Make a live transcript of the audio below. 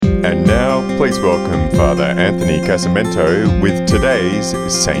And now, please welcome Father Anthony Casamento with today's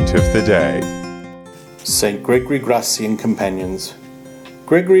Saint of the Day. St. Gregory Grassi and Companions.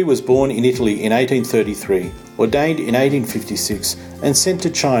 Gregory was born in Italy in 1833, ordained in 1856, and sent to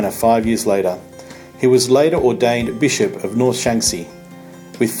China 5 years later. He was later ordained Bishop of North Shaanxi.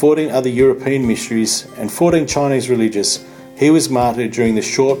 With 14 other European missionaries and 14 Chinese religious, he was martyred during the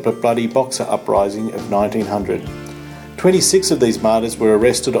short but bloody Boxer Uprising of 1900. 26 of these martyrs were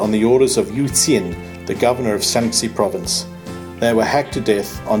arrested on the orders of Yu Xin, the governor of Shaanxi province. They were hacked to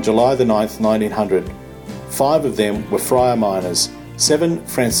death on July the 9th, 1900. 5 of them were friar minors, 7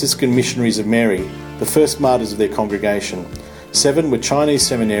 Franciscan missionaries of Mary, the first martyrs of their congregation. 7 were Chinese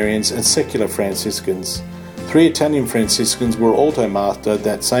seminarians and secular Franciscans. 3 Italian Franciscans were also martyred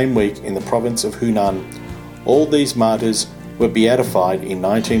that same week in the province of Hunan. All these martyrs were beatified in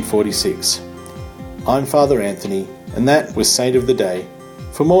 1946. I'm Father Anthony, and that was Saint of the Day.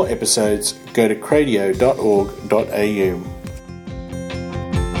 For more episodes, go to cradio.org.au.